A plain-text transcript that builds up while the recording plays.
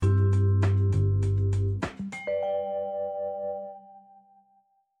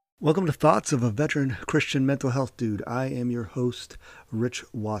Welcome to Thoughts of a Veteran Christian Mental Health Dude. I am your host, Rich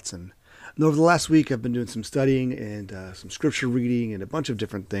Watson. And over the last week, I've been doing some studying and some scripture reading and a bunch of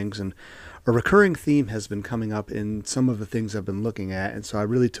different things. And a recurring theme has been coming up in some of the things I've been looking at. And so I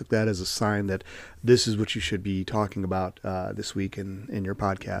really took that as a sign that this is what you should be talking about this week in your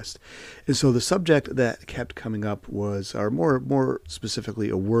podcast. And so the subject that kept coming up was, or more specifically,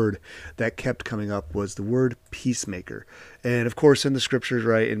 a word that kept coming up was the word peacemaker. And of course, in the scriptures,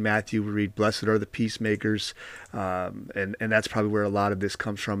 right, in Matthew, we read, "Blessed are the peacemakers," and that's probably where a lot of this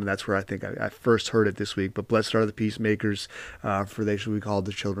comes from, and that's where I think I first heard it this week. But blessed are the peacemakers, for they shall be called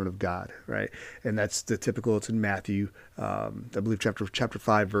the children of God, right? And that's the typical. It's in Matthew, I believe chapter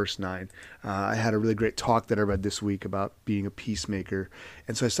 5, verse 9. I had a really great talk that I read this week about being a peacemaker,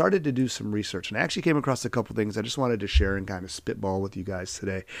 and so I started to do some research, and I actually came across a couple things I just wanted to share and kind of spitball with you guys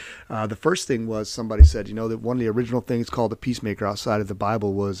today. The first thing was somebody said, that one of the original things called a peacemaker outside of the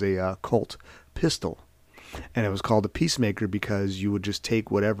Bible was a Colt pistol. And it was called a peacemaker because you would just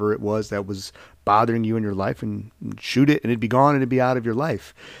take whatever it was that was bothering you in your life and shoot it, and it'd be gone and it'd be out of your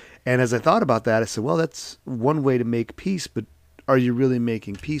life. And as I thought about that, I said, well, that's one way to make peace, but are you really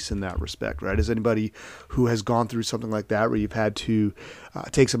making peace in that respect, right? Is anybody who has gone through something like that where you've had to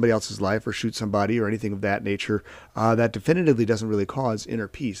take somebody else's life or shoot somebody or anything of that nature, that definitively doesn't really cause inner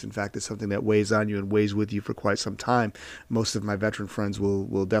peace. In fact, it's something that weighs on you and weighs with you for quite some time. Most of my veteran friends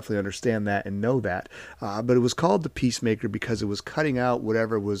will definitely understand that and know that. But it was called the peacemaker because it was cutting out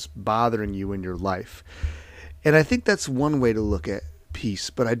whatever was bothering you in your life. And I think that's one way to look at peace,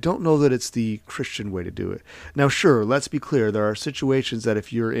 but I don't know that it's the Christian way to do it. Now, sure, let's be clear. There are situations that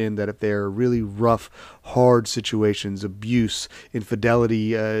if you're in, that if they're really rough, hard situations, abuse,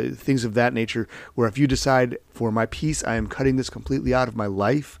 infidelity, things of that nature, where if you decide for my peace, I am cutting this completely out of my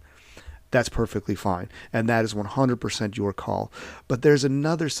life, that's perfectly fine. And that is 100% your call. But there's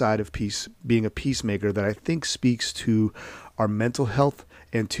another side of peace, being a peacemaker, that I think speaks to our mental health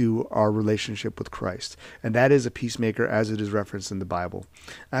and to our relationship with Christ. And that is a peacemaker as it is referenced in the Bible.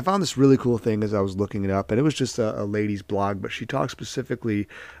 And I found this really cool thing as I was looking it up, and it was just a lady's blog, but she talks specifically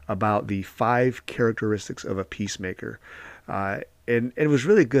about the 5 characteristics of a peacemaker. And it was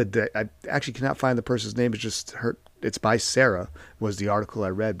really good. I actually cannot find the person's name. It's just her. It's by Sarah, was the article I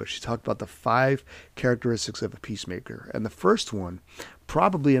read, but she talked about the 5 characteristics of a peacemaker. And the first one,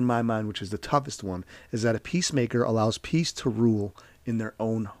 probably in my mind, which is the toughest one, is that a peacemaker allows peace to rule in their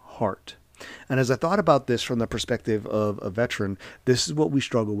own heart. And as I thought about this from the perspective of a veteran, this is what we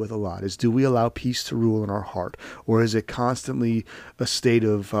struggle with a lot, is do we allow peace to rule in our heart? Or is it constantly a state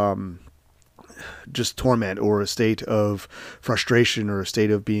of just torment, or a state of frustration, or a state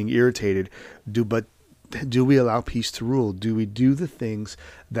of being irritated? Do we allow peace to rule? Do we do the things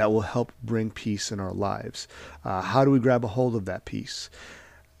that will help bring peace in our lives? How do we grab a hold of that peace?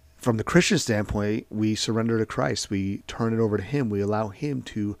 From the Christian standpoint, we surrender to Christ. We turn it over to Him. We allow Him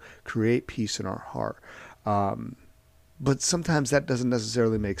to create peace in our heart. But sometimes that doesn't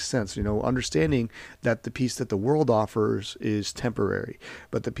necessarily make sense. Understanding that the peace that the world offers is temporary,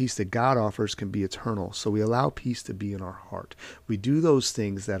 but the peace that God offers can be eternal. So we allow peace to be in our heart. We do those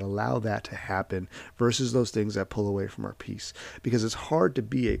things that allow that to happen versus those things that pull away from our peace. Because it's hard to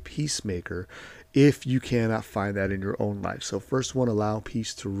be a peacemaker if you cannot find that in your own life. So first one, allow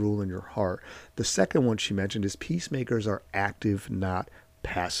peace to rule in your heart. The second one she mentioned is peacemakers are active, not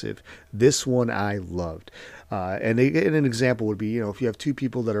passive. This one I loved. And an example would be, if you have 2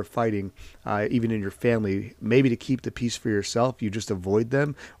 people that are fighting, even in your family, maybe to keep the peace for yourself, you just avoid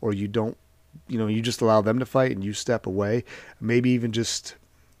them, or you don't, you just allow them to fight and you step away. Maybe even just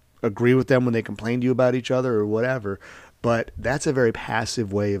agree with them when they complain to you about each other or whatever. But that's a very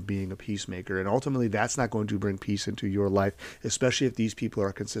passive way of being a peacemaker. And ultimately, that's not going to bring peace into your life, especially if these people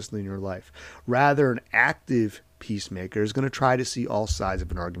are consistently in your life. Rather, an active peacemaker is going to try to see all sides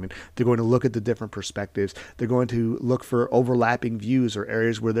of an argument. They're going to look at the different perspectives. They're going to look for overlapping views or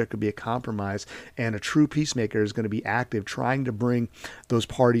areas where there could be a compromise. And a true peacemaker is going to be active, trying to bring those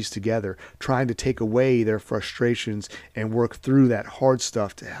parties together, trying to take away their frustrations and work through that hard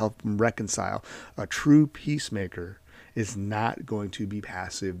stuff to help them reconcile. A true peacemaker is not going to be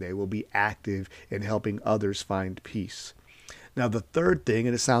passive. They will be active in helping others find peace. Now, the third thing,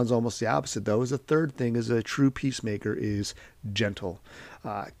 and it sounds almost the opposite though, is the third thing is a true peacemaker is gentle.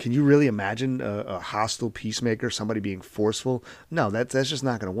 Can you really imagine a hostile peacemaker, somebody being forceful? No, that's just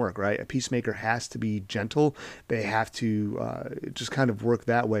not going to work, right? A peacemaker has to be gentle. They have to just kind of work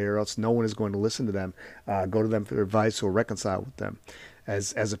that way, or else no one is going to listen to them, go to them for advice, or reconcile with them.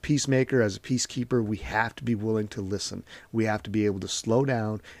 As a peacemaker, as a peacekeeper, we have to be willing to listen. We have to be able to slow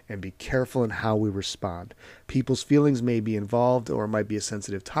down and be careful in how we respond. People's feelings may be involved, or it might be a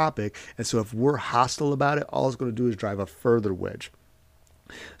sensitive topic. And so if we're hostile about it, all it's going to do is drive a further wedge.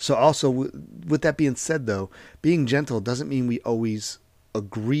 So also, with that being said, though, being gentle doesn't mean we always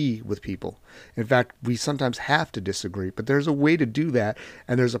agree with people. In fact, we sometimes have to disagree, but there's a way to do that,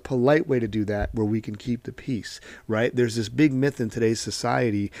 and there's a polite way to do that where we can keep the peace, right? There's this big myth in today's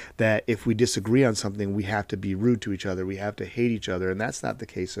society that if we disagree on something, we have to be rude to each other, we have to hate each other, and that's not the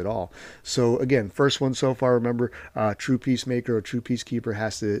case at all. So again, first one so far, remember, true peacemaker or true peacekeeper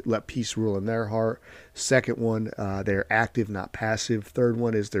has to let peace rule in their heart. Second one, they're active, not passive. Third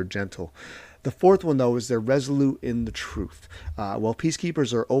one is they're gentle. The fourth one, though, is they're resolute in the truth. While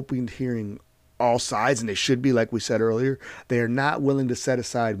peacekeepers are open to hearing all sides, and they should be, like we said earlier, they are not willing to set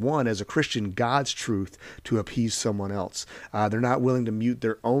aside, one, as a Christian, God's truth to appease someone else. They're not willing to mute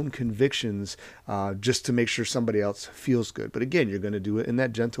their own convictions just to make sure somebody else feels good. But again, you're going to do it in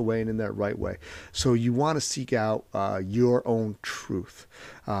that gentle way and in that right way. So you want to seek out your own truth,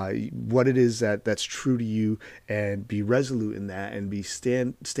 what it is that's true to you, and be resolute in that, and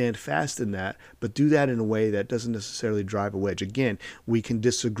stand fast in that, but do that in a way that doesn't necessarily drive a wedge. Again, we can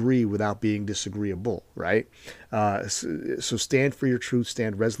disagree without being disagreeable, right? So stand for your truth,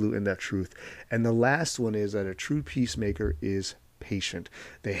 stand resolute in that truth. And the last one is that a true peacemaker is patient.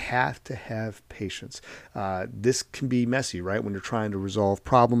 They have to have patience. This can be messy, right? When you're trying to resolve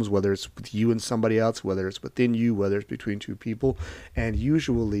problems, whether it's with you and somebody else, whether it's within you, whether it's between two people. And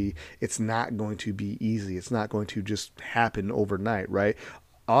usually it's not going to be easy. It's not going to just happen overnight, right?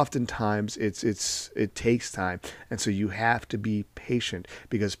 Oftentimes it takes time. And so you have to be patient,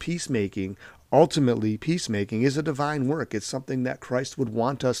 because ultimately, peacemaking is a divine work. It's something that Christ would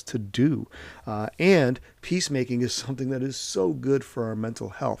want us to do. And peacemaking is something that is so good for our mental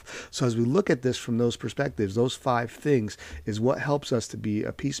health. So as we look at this from those perspectives, those 5 things is what helps us to be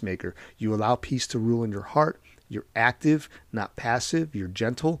a peacemaker. You allow peace to rule in your heart. You're active, not passive. You're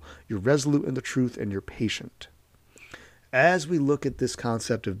gentle. You're resolute in the truth, and you're patient. As we look at this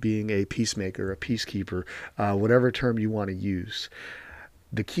concept of being a peacemaker, a peacekeeper, whatever term you want to use,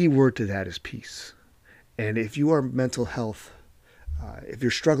 the key word to that is peace. And if you are if you're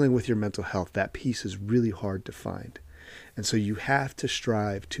struggling with your mental health, that peace is really hard to find. And so you have to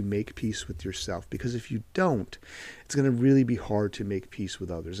strive to make peace with yourself, because if you don't, it's going to really be hard to make peace with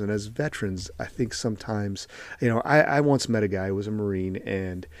others. And as veterans, I think sometimes, I once met a guy who was a Marine,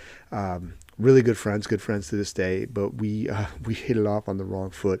 and really good friends to this day, but we hit it off on the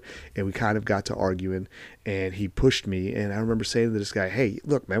wrong foot, and we kind of got to arguing, and he pushed me. And I remember saying to this guy, "Hey,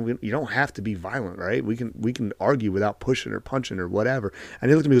 look, man, you don't have to be violent, right? We can argue without pushing or punching or whatever." And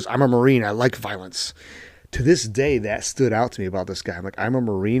he looked at me and goes, "I'm a Marine. I like violence." To this day, that stood out to me about this guy. I'm like, I'm a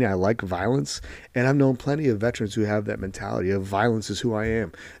Marine. I like violence. And I've known plenty of veterans who have that mentality of violence is who I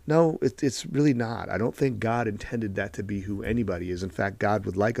am. No, it's really not. I don't think God intended that to be who anybody is. In fact, God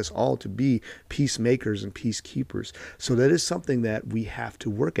would like us all to be peacemakers and peacekeepers. So that is something that we have to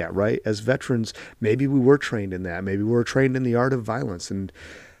work at, right? As veterans, maybe we were trained in that. Maybe we were trained in the art of violence. And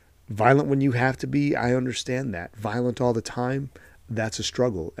violent when you have to be, I understand that. Violent all the time, that's a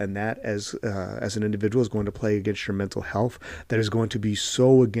struggle, and that as an individual is going to play against your mental health. That is going to be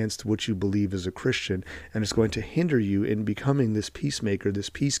so against what you believe as a Christian, and it's going to hinder you in becoming this peacemaker, this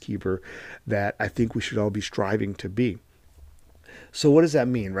peacekeeper that I think we should all be striving to be. So what does that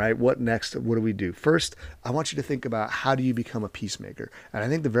mean, right? What next? What do we do? First, I want you to think about, how do you become a peacemaker? And I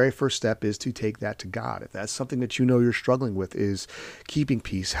think the very first step is to take that to God. If that's something that you know you're struggling with, is keeping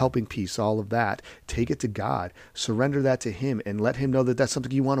peace, helping peace, all of that, take it to God, surrender that to Him, and let Him know that that's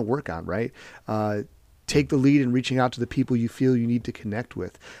something you want to work on, right? Take the lead in reaching out to the people you feel you need to connect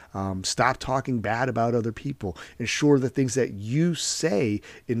with. Stop talking bad about other people. Ensure the things that you say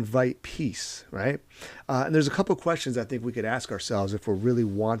invite peace, right? And there's a couple of questions I think we could ask ourselves if we're really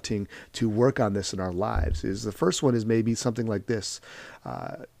wanting to work on this in our lives. The first one is maybe something like this.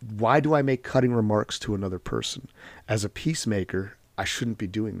 Why do I make cutting remarks to another person? As a peacemaker, I shouldn't be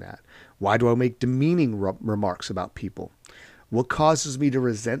doing that. Why do I make demeaning remarks about people? What causes me to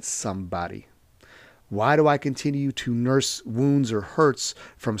resent somebody? Why do I continue to nurse wounds or hurts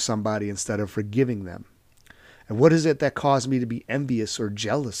from somebody instead of forgiving them? And what is it that caused me to be envious or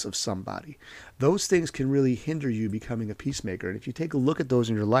jealous of somebody? Those things can really hinder you becoming a peacemaker. And if you take a look at those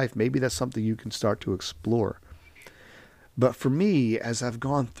in your life, maybe that's something you can start to explore. But for me, as I've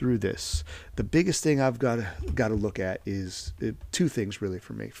gone through this, the biggest thing I've got to look at is 2 things really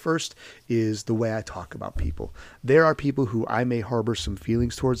for me. First is the way I talk about people. There are people who I may harbor some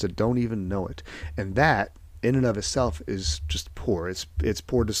feelings towards that don't even know it. And that in and of itself is just poor. It's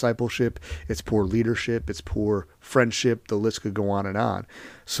poor discipleship, it's poor leadership, it's poor friendship. The list could go on and on.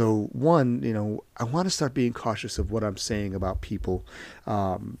 So one, I want to start being cautious of what I'm saying about people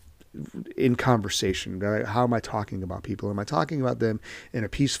in conversation. Right? How am I talking about people? Am I talking about them in a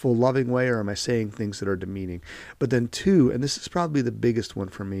peaceful, loving way, or am I saying things that are demeaning? But then two, and this is probably the biggest one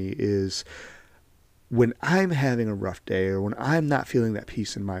for me, is when I'm having a rough day or when I'm not feeling that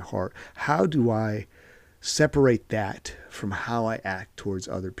peace in my heart, how do I separate that from how I act towards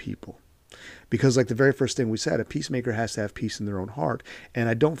other people? Because like the very first thing we said, a peacemaker has to have peace in their own heart. And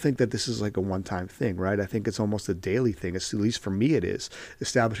I don't think that this is like a one-time thing, right? I think it's almost a daily thing. It's, at least for me it is,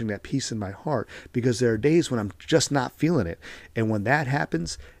 establishing that peace in my heart. Because there are days when I'm just not feeling it. And when that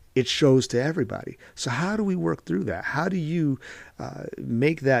happens, it shows to everybody. So how do we work through that? How do you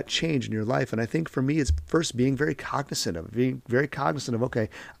make that change in your life? And I think for me, it's first being very cognizant of, okay,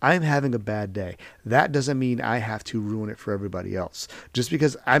 I'm having a bad day. That doesn't mean I have to ruin it for everybody else. Just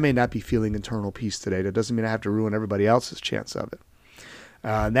because I may not be feeling internal peace today, that doesn't mean I have to ruin everybody else's chance of it.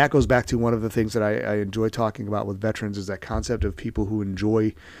 And that goes back to one of the things that I enjoy talking about with veterans is that concept of people who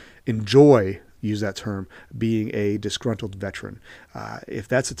enjoy, use that term, being a disgruntled veteran. If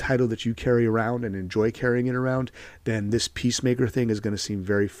that's a title that you carry around and enjoy carrying it around, then this peacemaker thing is going to seem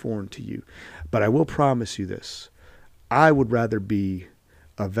very foreign to you. But I will promise you this. I would rather be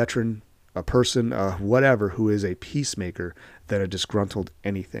a veteran, a person, whatever, who is a peacemaker than a disgruntled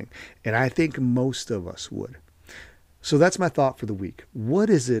anything. And I think most of us would. So that's my thought for the week.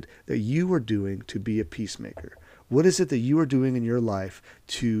 What is it that you are doing to be a peacemaker? What is it that you are doing in your life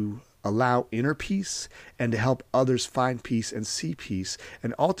to allow inner peace and to help others find peace and see peace,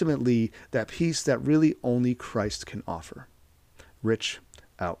 and ultimately that peace that really only Christ can offer? Rich,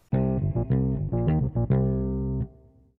 out.